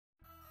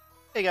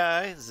Hey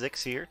guys,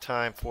 Zix here.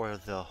 Time for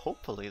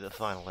hopefully the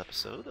final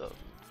episode of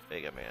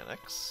Mega Man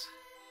X.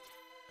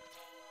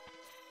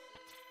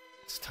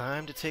 It's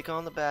time to take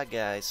on the bad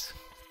guys.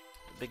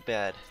 The big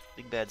bad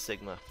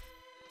Sigma.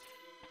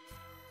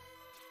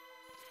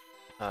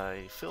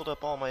 I filled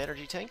up all my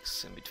energy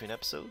tanks in between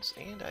episodes,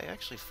 and I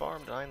actually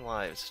farmed 9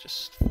 lives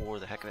just for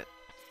the heck of it.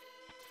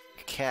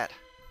 Like a cat.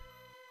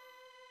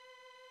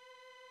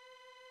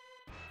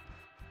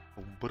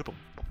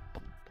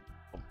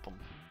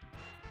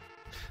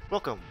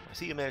 Welcome. I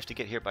see you managed to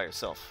get here by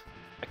yourself.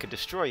 I could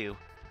destroy you,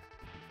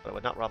 but I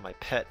would not rob my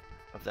pet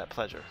of that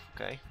pleasure,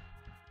 okay?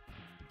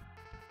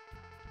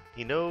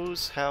 He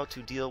knows how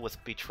to deal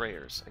with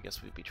betrayers. I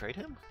guess we betrayed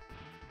him?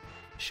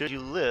 Should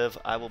you live,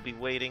 I will be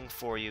waiting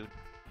for you.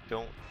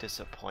 Don't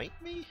disappoint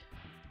me?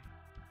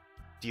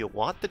 Do you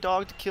want the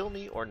dog to kill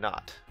me or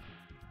not?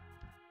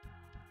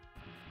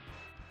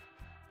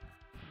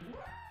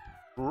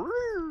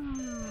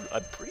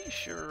 I'm pretty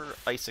sure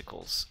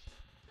icicles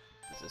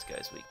is this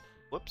guy's weak.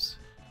 Whoops.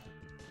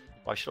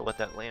 Oh, I should have let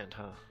that land,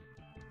 huh?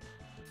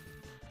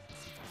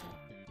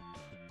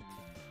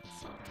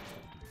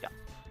 Yeah.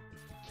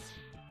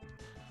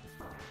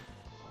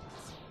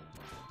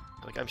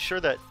 Like, I'm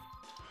sure that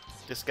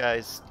this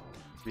guy's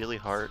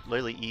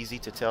really easy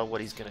to tell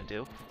what he's gonna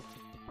do.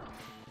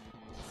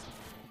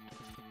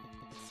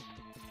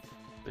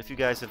 But if you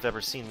guys have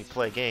ever seen me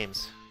play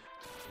games,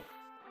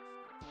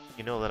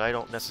 you know that I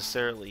don't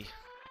necessarily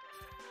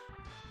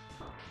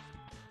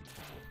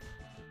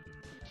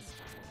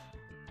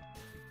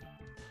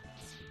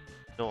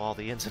know all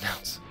the ins and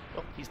outs.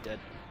 Oh, he's dead.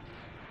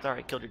 It's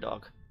alright, killed your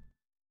dog.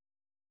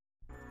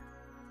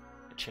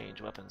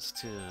 Change weapons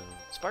to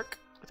Spark,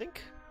 I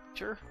think.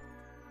 Sure.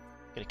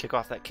 Gonna kick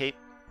off that cape.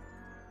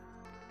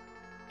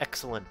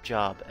 Excellent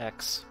job,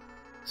 X.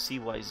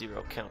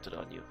 CY0 counted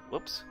on you.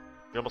 Whoops.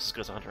 You're almost as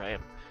good as a hunter I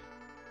am.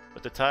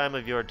 But the time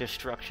of your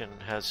destruction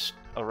has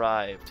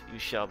arrived. You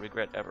shall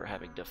regret ever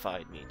having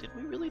defied me. Did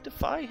we really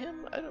defy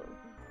him? I don't...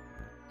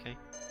 Okay.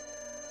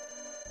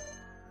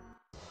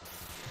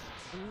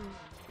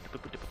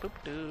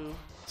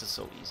 This is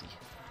so easy.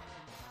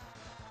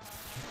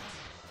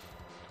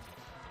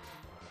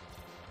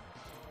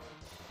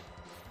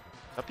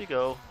 Up you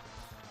go.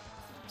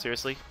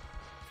 Seriously?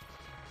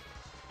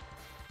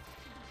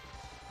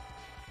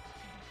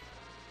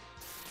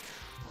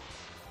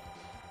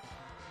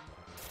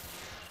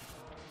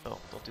 Oh,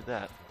 don't do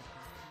that.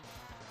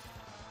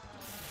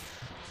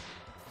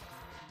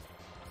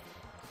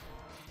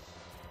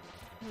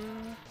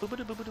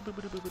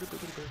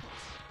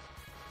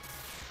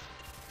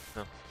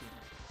 No.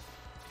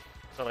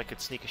 Thought I could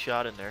sneak a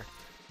shot in there.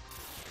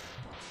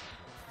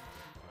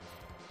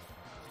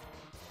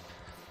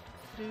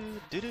 Too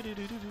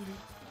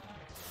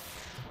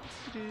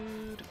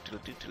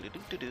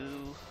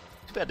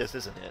bad this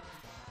isn't it.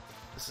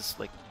 This is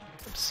like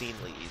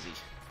obscenely easy.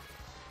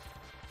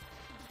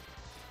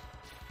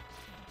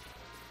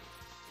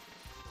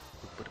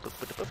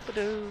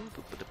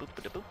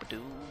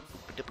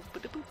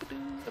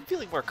 I'm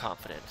feeling more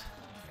confident.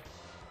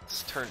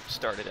 This turn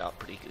started out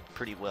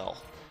pretty well.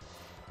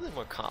 Feeling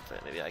more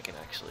confident. Maybe I can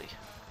actually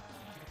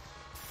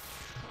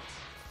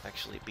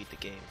beat the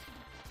game.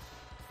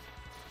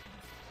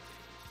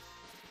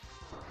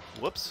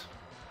 Whoops.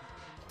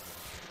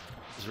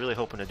 I was really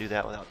hoping to do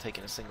that without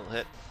taking a single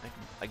hit.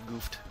 I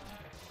goofed.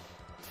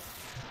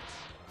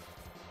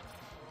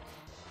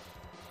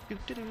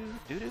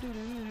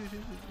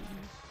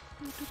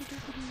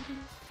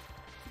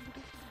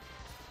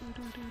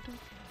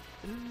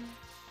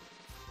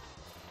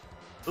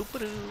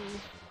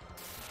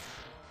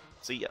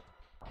 See ya.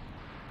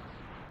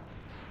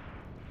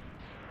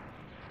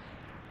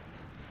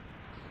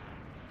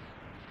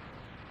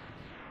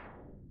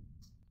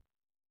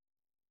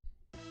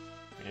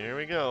 Here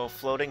we go,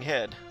 floating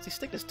head. Is he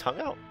sticking his tongue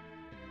out?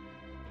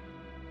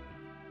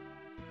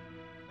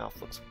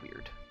 Mouth looks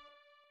weird.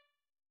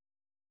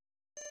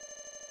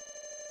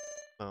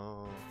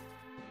 Boom.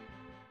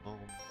 Boom.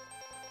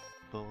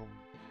 Boom.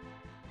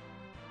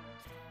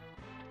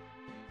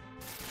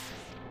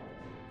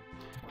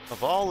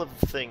 Of all of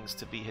the things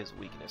to be his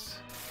weakness,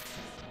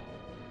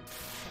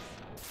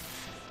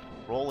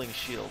 rolling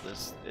shield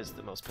is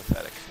the most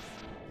pathetic.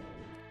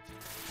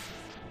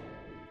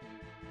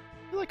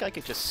 I feel like I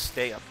could just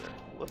stay up there.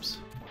 Whoops.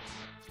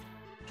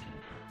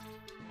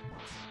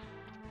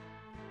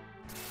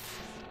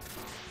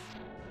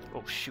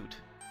 Oh shoot.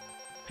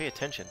 Pay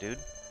attention, dude.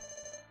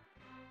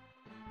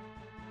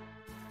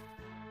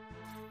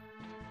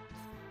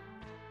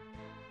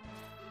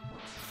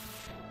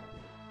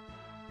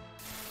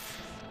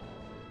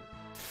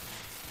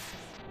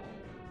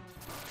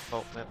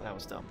 Oh, that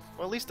was dumb.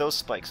 Well, at least those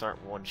spikes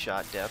aren't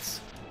one-shot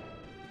deaths.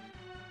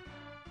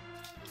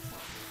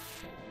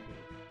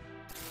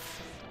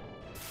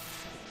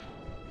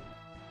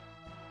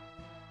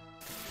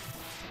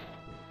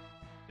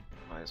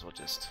 Might as well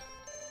just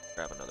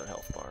grab another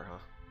health bar, huh?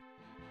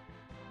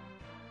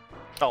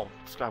 Oh,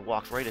 this guy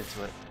walked right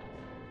into it.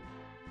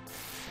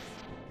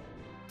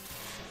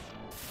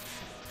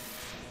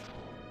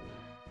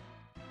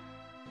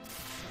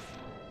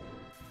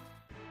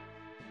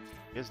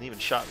 He hasn't even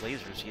shot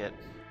lasers yet.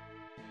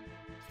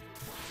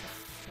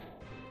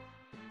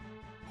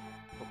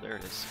 Oh, there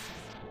it is.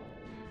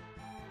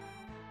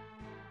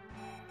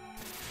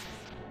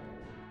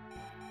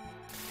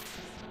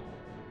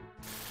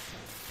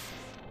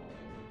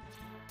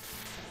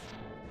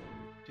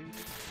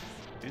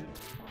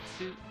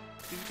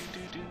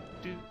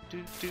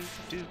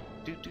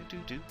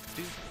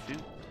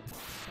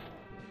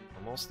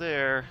 Almost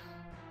there.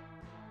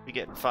 We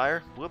getting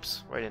fire?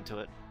 Whoops, right into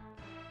it.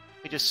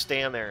 We just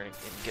stand there and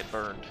get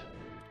burned.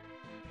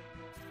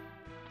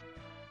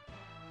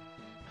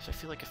 So I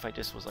feel like if I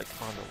just was like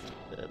on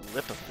the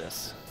lip of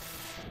this.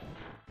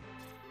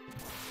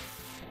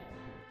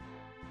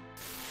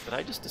 Did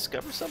I just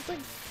discover something?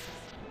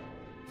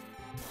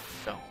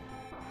 No.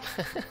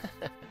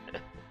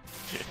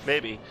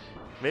 Maybe.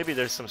 Maybe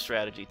there's some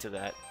strategy to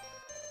that.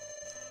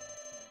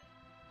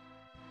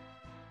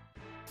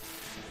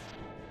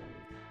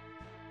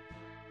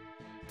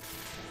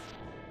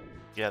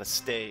 You gotta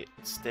stay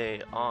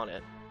on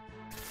it.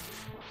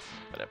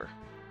 Whatever.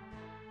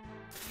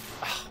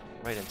 Ah,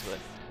 right into it.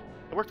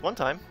 It worked one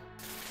time.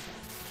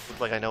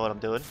 Looks like I know what I'm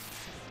doing.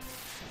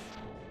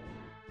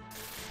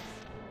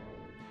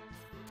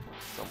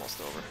 It's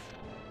almost over.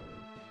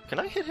 Can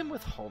I hit him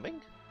with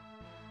homing?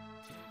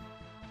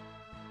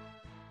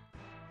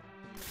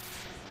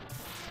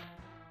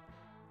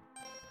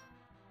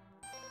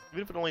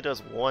 Even if it only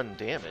does 1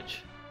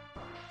 damage.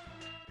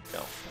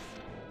 No.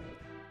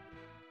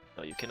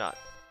 No, you cannot.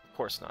 Of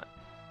course not.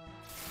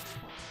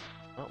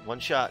 Oh, 1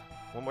 shot.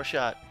 1 more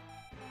shot.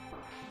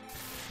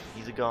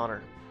 He's a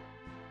goner.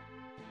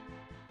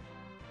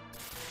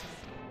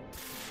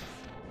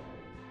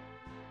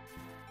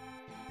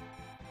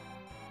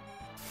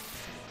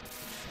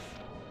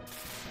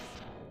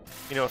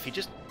 You know, if he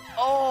just...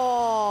 Oh!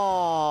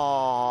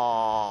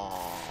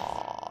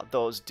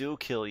 Those do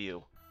kill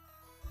you.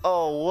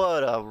 Oh,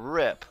 what a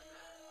rip.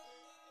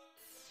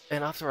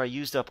 And after I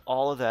used up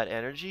all of that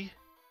energy...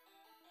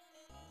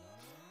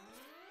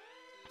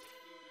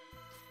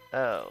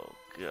 Oh,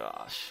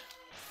 gosh.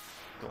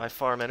 Do I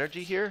farm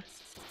energy here?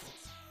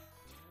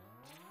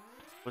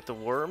 With the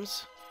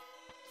worms?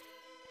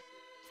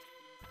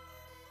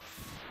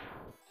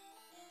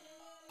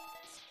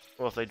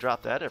 Well, if they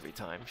drop that every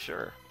time,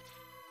 sure.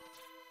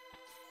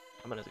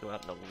 I'm gonna go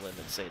out on a limb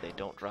and say they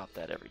don't drop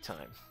that every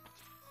time.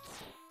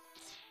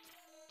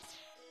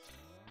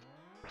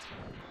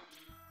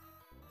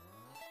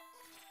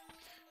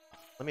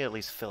 Let me at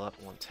least fill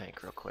up 1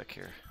 tank real quick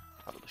here.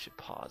 Probably should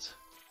pause.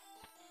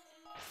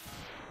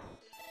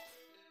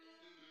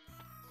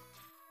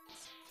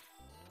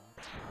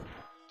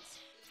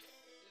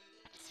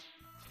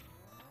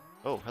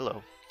 Oh,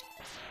 hello.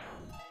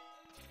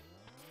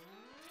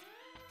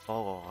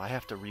 Oh, I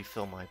have to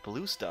refill my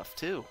blue stuff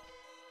too.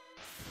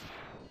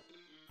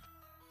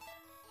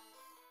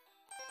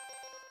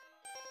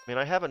 I mean,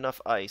 I have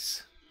enough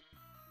ice.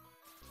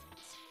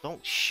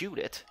 Don't shoot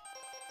it.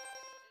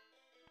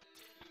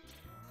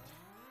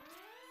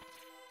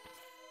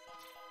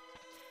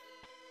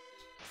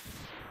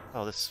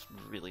 Oh, this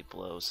really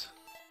blows.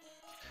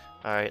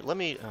 Alright, let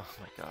me... Oh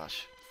my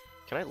gosh.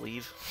 Can I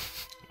leave?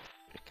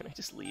 Can I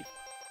just leave?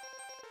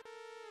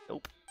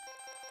 Nope.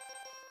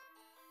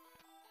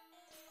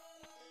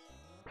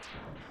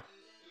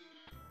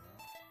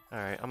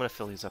 Alright, I'm gonna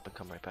fill these up and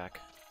come right back.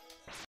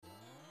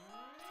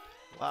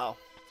 Wow.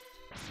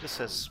 This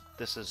has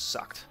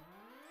sucked.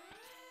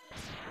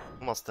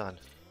 Almost done.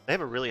 They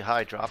have a really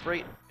high drop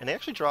rate, and they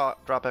actually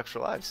drop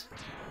extra lives.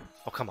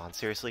 Oh, come on,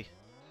 seriously?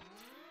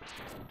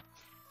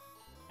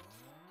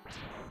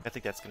 I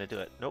think that's gonna do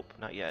it. Nope,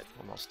 not yet.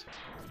 Almost.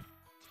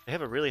 They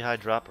have a really high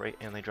drop rate,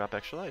 and they drop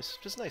extra lives,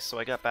 which is nice. So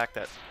I got back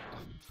that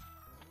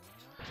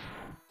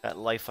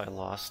life I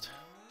lost.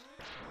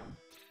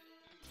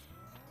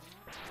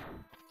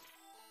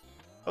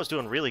 I was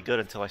doing really good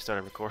until I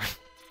started recording.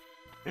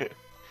 I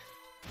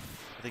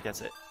think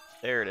that's it.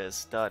 There it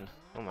is. Done.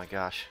 Oh my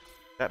gosh.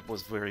 That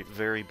was very,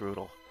 very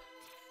brutal.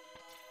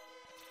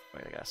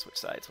 Wait, I gotta switch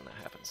sides when that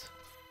happens.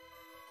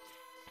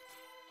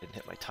 Didn't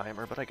hit my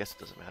timer, but I guess it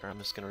doesn't matter. I'm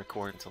just gonna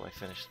record until I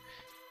finish.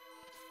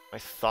 My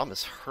thumb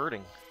is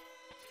hurting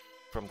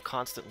from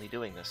constantly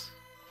doing this.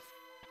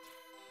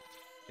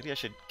 Maybe I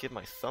should give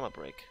my thumb a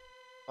break.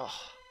 Oh.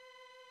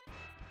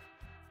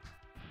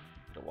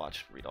 I'm gonna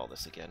read all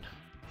this again.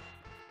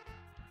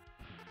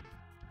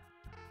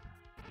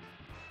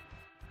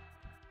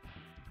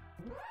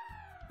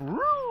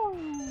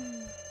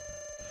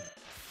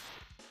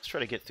 Let's try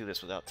to get through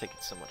this without taking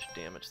so much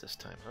damage this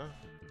time, huh?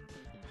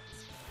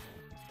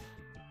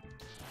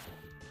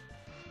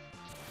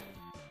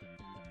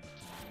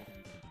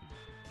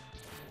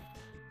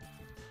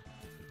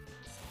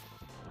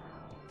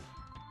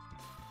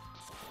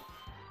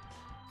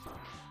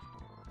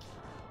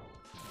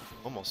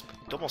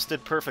 Almost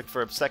did perfect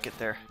for a second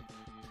there.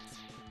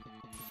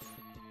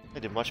 I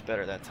did much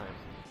better that time.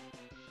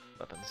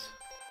 Weapons.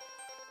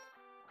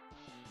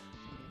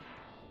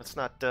 Let's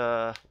not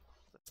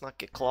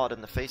get clawed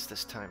in the face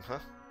this time, huh?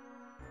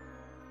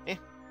 Eh.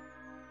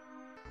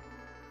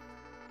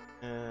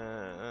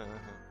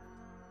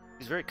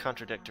 He's very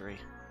contradictory.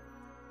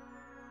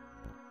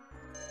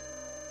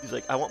 He's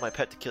like, I want my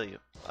pet to kill you.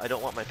 I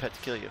don't want my pet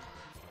to kill you.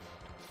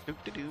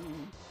 Doo-doo-doo.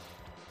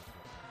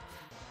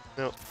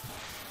 Now,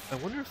 I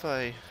wonder if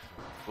I...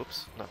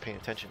 Whoops, not paying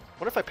attention.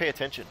 What if I pay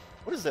attention?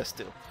 What does this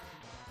do?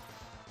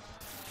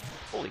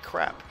 Holy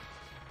crap.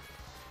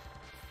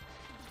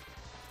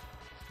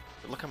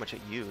 But look how much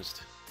it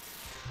used.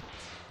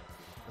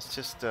 Let's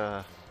just,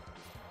 yeah.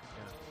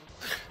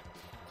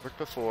 Worked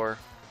before.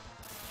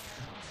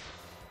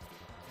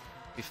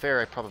 To be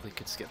fair, I probably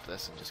could skip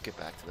this and just get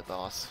back to the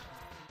boss.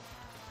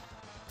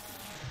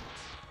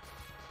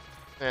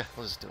 We'll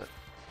just do it.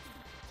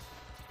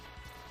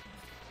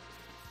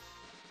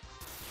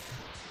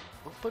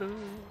 Boop-a-doo.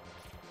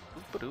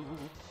 Boop-a-doo.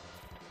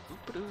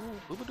 Boop-a-doo.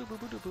 Boop-a-doo.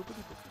 Boop-a-doo.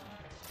 Boop-a-doo.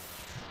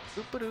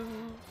 Boop-a-doo.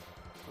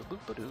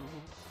 Boop-a-doo.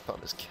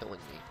 Phone is killing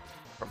me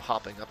from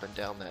hopping up and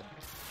down that,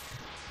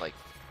 like,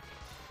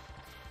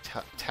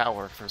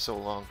 tower for so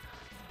long.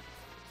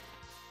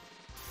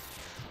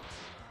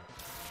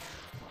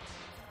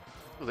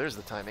 Oh, there's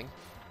the timing.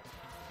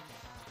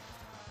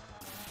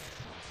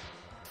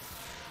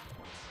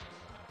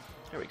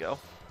 There we go.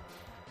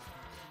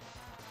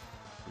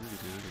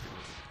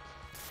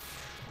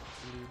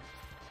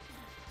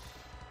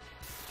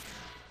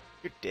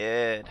 You're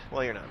dead.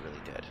 Well, you're not really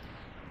dead.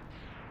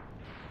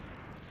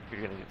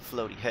 You're gonna get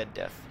floaty head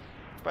death.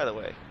 By the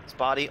way, his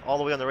body all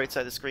the way on the right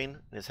side of the screen,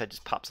 and his head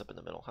just pops up in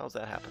the middle. How's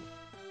that happen?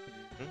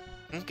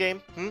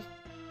 Game?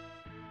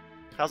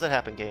 How's that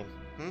happen, game?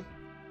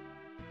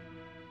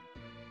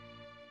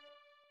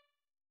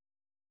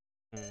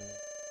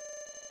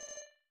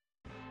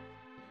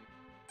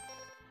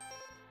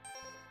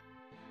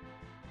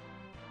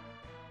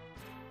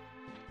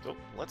 So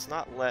let's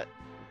not let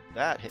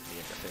that hit me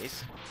in the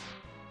face.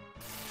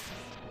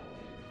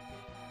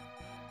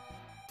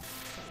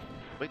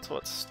 Wait till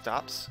it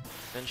stops,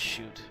 then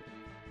shoot.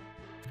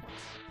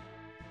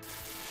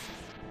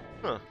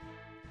 Huh.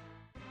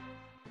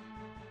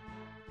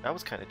 That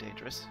was kind of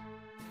dangerous.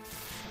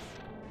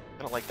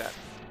 I don't like that.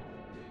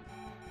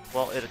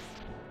 Well, it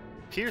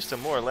appears to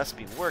more or less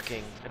be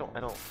working. I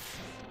don't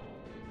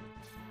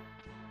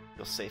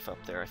feel safe up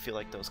there. I feel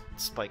like those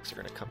spikes are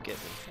gonna come get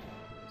me.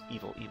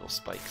 Evil, evil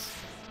spikes.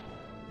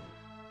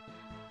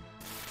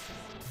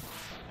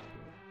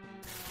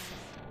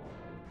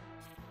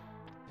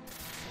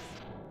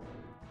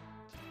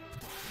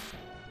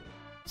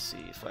 Let's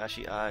see,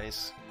 flashy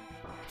eyes.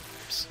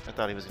 Oops, I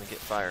thought he was gonna get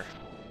fire.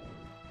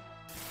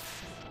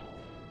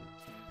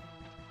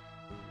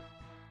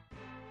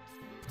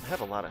 I have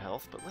a lot of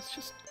health, but let's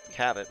just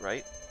have it,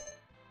 right?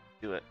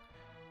 Do it.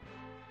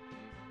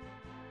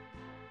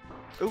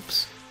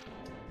 Oops.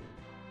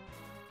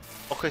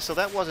 Okay, so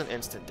that wasn't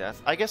instant death.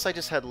 I guess I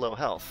just had low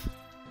health.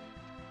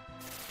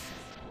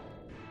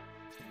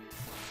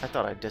 I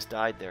thought I just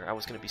died there. I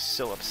was going to be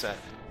so upset.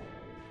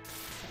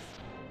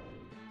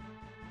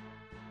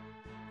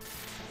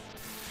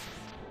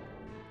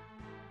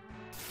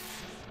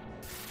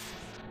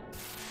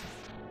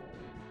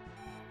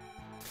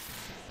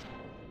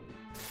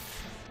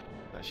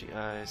 Flashy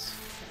eyes.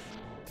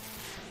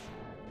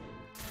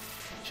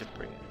 Should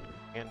bring it.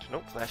 And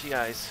nope, flashy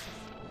eyes.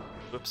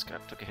 Whoops,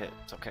 took a hit.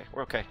 It's okay.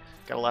 We're okay.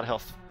 Got a lot of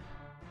health.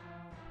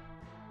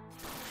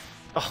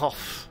 Oh.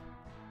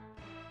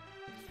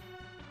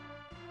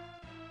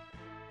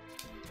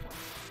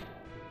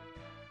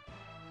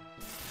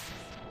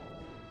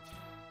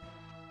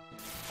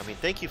 I mean,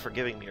 thank you for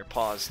giving me your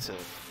paws to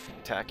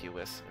attack you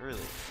with. I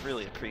really,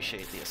 really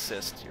appreciate the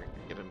assist you're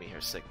giving me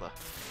here, Sigma.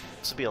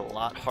 This would be a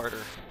lot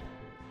harder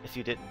if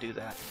you didn't do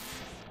that.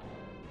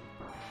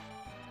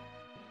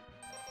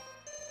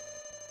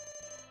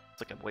 It's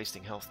like I'm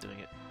wasting health doing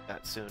it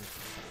that soon.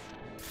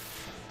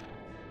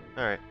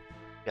 Alright,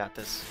 got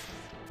this.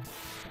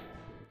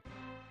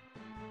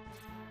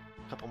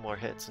 Couple more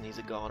hits and he's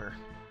a goner.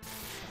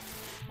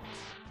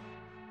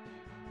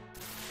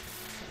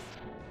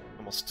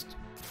 Almost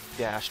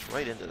dashed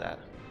right into that.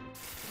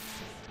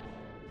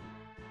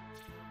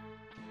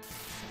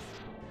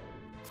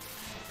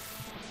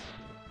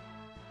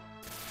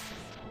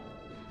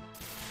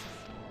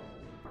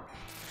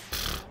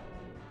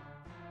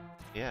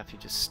 Yeah, if you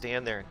just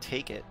stand there and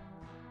take it.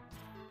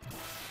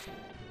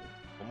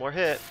 One more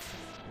hit.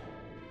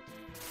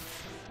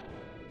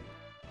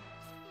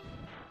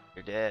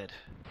 You're dead.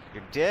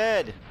 You're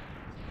dead!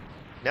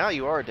 Now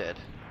you are dead.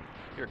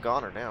 You're a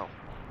goner now.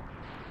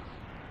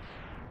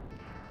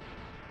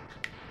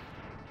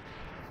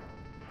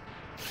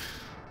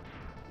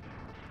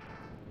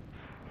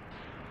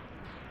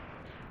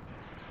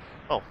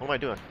 Oh, what am I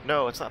doing?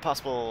 No, it's not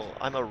possible.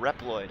 I'm a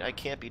Reploid. I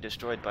can't be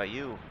destroyed by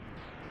you.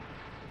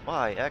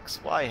 Why, X?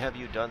 Why have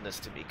you done this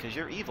to me? Because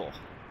you're evil.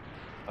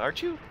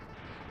 Aren't you?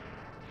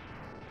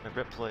 My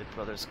Reploid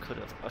brothers could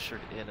have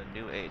ushered in a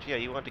new age. Yeah,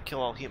 you want to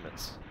kill all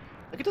humans.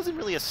 Like, it doesn't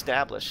really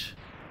establish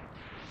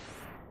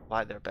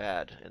why they're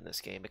bad in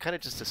this game. It kind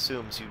of just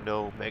assumes you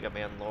know Mega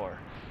Man lore.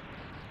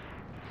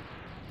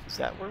 Is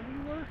that where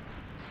we were?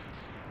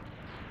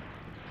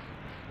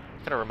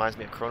 Kind of reminds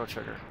me of Chrono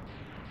Trigger.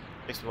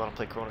 Makes me want to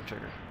play Chrono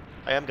Trigger.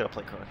 I am gonna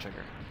play Chrono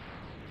Trigger.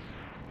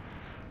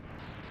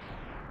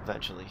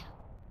 Eventually.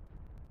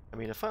 I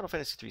mean, the Final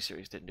Fantasy III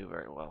series didn't do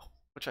very well,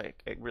 which I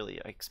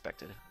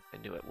expected. I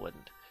knew it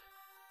wouldn't.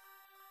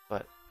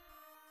 But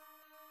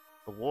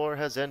the war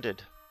has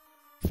ended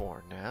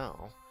for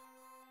now,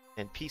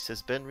 and peace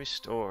has been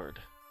restored.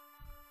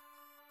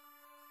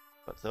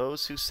 But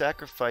those who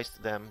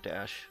sacrificed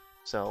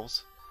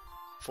themselves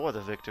for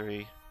the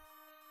victory,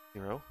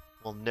 hero,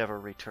 will never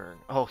return.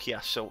 Oh yeah,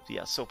 so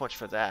much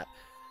for that.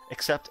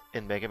 Except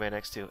in Mega Man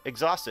X2.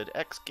 Exhausted,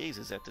 X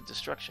gazes at the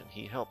destruction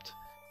he helped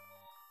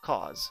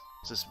cause.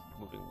 This is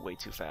moving way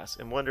too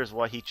fast, and wonders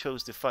why he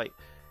chose to fight.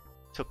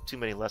 Took too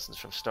many lessons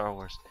from Star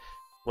Wars.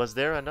 Was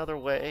there another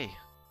way?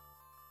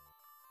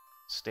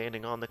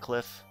 Standing on the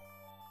cliff,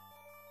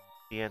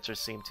 the answers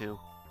seem to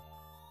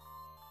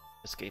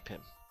escape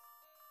him.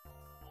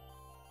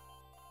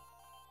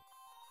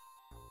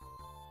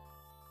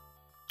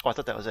 Oh, I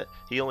thought that was it.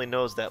 He only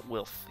knows that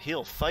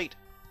he'll fight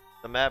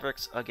the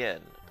Mavericks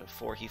again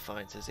before he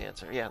finds his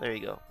answer. Yeah, there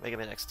you go. Mega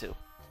Man X2.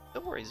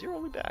 Don't worry, Zero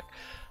will be back.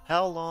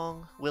 How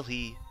long will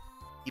he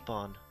keep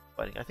on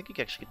fighting? I think you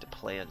actually get to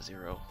play as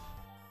Zero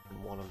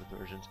in one of the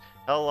versions.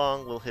 How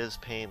long will his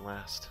pain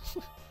last?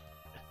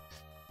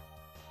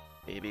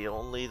 Maybe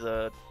only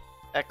the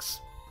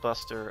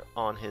X-Buster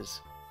on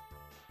his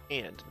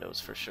hand knows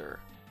for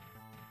sure.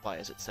 Why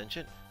is it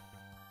sentient?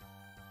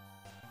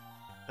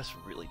 That's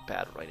really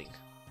bad writing.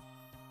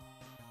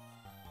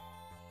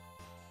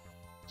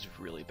 It's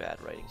really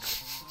bad writing.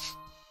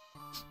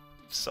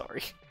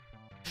 Sorry.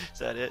 Is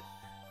that it?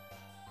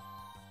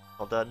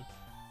 All done?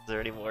 Is there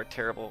any more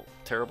terrible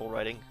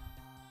writing?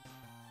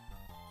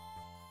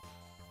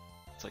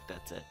 It's like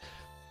that's it.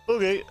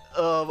 Okay,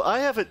 I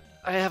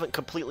haven't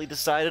completely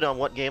decided on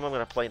what game I'm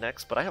going to play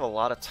next, but I have a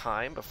lot of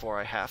time before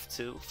I have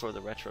to for the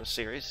Retro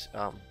series,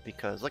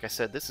 because, like I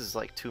said, this is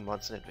like 2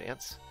 months in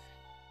advance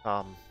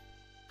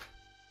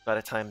by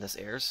the time this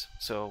airs,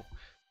 so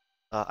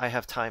I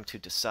have time to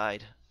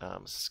decide.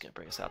 This is going to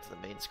bring us out to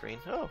the main screen.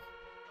 Oh,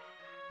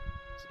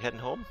 is he heading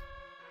home?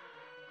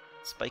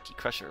 Spiky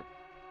Crusher.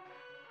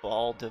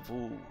 Ball de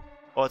Voo.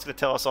 Oh, it's going to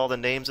tell us all the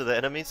names of the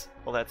enemies?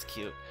 Well, that's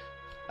cute.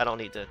 I don't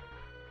need to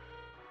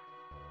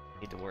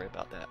worry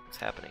about that. It's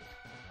happening.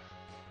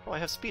 Oh, I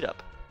have speed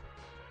up.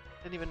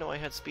 Didn't even know I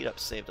had speed up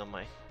saved on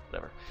my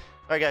whatever.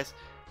 Alright guys,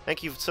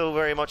 thank you so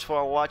very much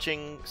for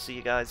watching. See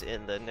you guys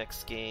in the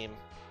next game.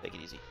 Take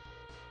it easy.